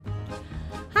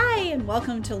and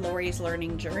welcome to Lori's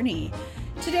Learning Journey.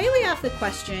 Today we have the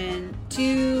question,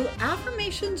 do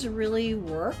affirmations really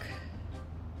work?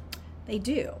 They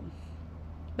do,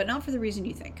 but not for the reason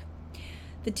you think.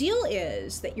 The deal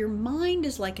is that your mind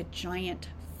is like a giant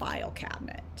file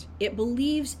cabinet. It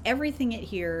believes everything it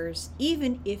hears,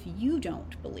 even if you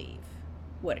don't believe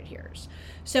what it hears.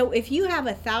 So if you have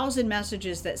 1,000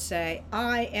 messages that say,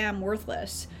 I am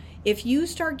worthless, if you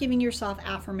start giving yourself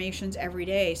affirmations every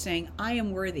day saying, I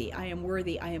am worthy, I am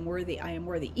worthy, I am worthy, I am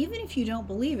worthy, even if you don't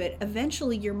believe it,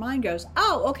 eventually your mind goes,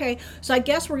 oh, okay, so I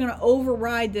guess we're going to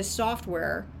override this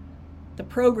software, the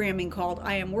programming called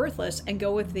I am worthless, and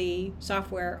go with the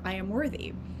software I am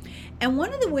worthy. And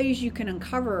one of the ways you can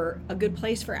uncover a good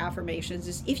place for affirmations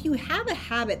is if you have a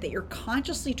habit that you're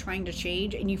consciously trying to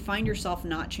change and you find yourself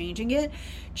not changing it,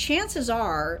 chances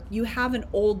are you have an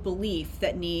old belief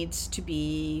that needs to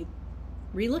be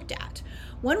relooked at.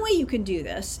 One way you can do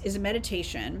this is a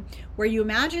meditation where you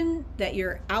imagine that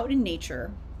you're out in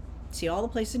nature, see all the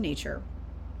places in nature,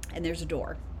 and there's a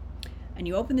door. And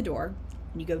you open the door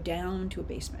and you go down to a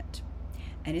basement.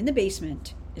 And in the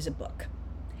basement is a book.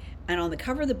 And on the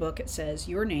cover of the book, it says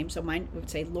your name. So mine would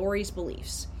say Lori's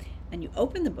Beliefs. And you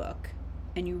open the book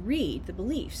and you read the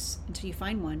beliefs until you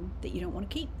find one that you don't want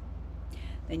to keep.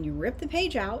 Then you rip the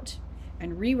page out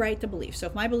and rewrite the belief. So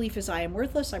if my belief is I am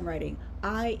worthless, I'm writing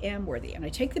I am worthy. And I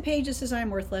take the page that says I am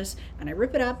worthless and I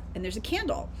rip it up and there's a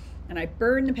candle. And I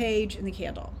burn the page in the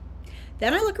candle.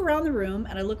 Then I look around the room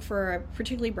and I look for a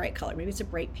particularly bright color. Maybe it's a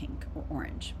bright pink or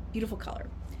orange. Beautiful color.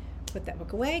 Put that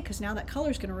book away because now that color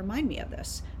is going to remind me of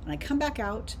this. And I come back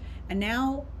out and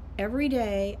now every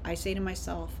day I say to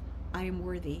myself, I am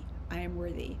worthy, I am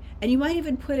worthy. And you might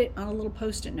even put it on a little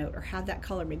post-it note or have that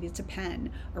color, maybe it's a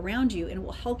pen, around you, and it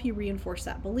will help you reinforce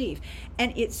that belief.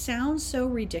 And it sounds so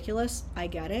ridiculous, I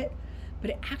get it, but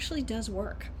it actually does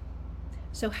work.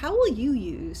 So how will you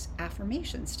use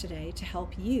affirmations today to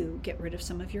help you get rid of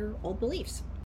some of your old beliefs?